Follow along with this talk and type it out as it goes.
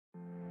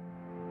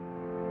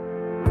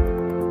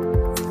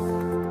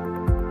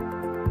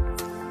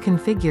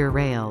Configure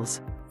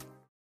rails.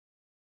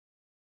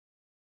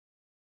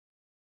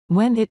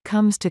 When it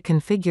comes to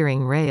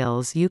configuring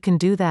rails, you can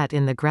do that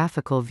in the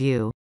graphical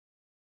view.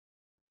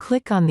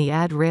 Click on the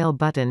Add Rail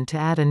button to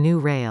add a new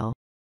rail.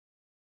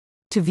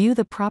 To view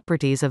the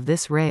properties of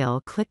this rail,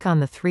 click on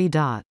the three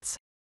dots.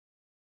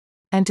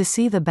 And to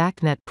see the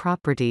BACnet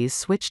properties,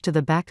 switch to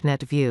the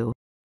BACnet view.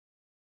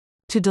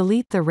 To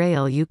delete the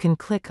rail, you can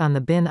click on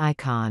the bin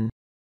icon.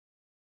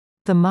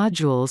 The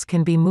modules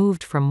can be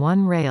moved from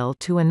one rail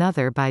to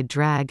another by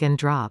drag and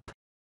drop.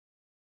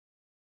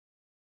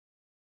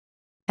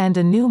 And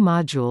a new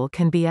module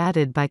can be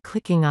added by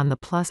clicking on the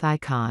plus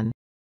icon.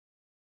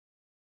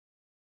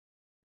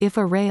 If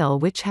a rail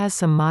which has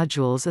some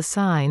modules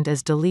assigned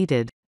is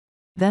deleted,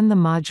 then the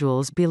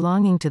modules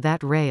belonging to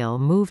that rail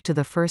move to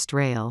the first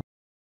rail.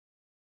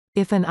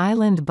 If an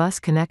island bus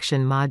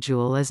connection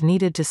module is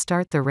needed to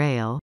start the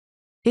rail,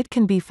 it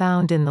can be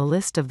found in the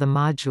list of the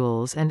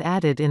modules and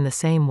added in the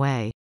same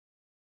way.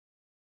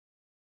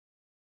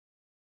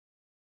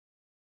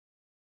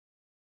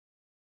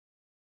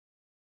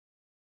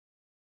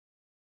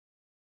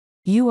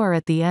 You are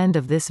at the end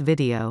of this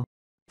video.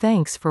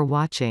 Thanks for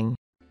watching.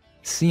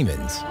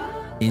 Siemens.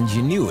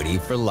 Ingenuity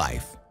for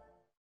life.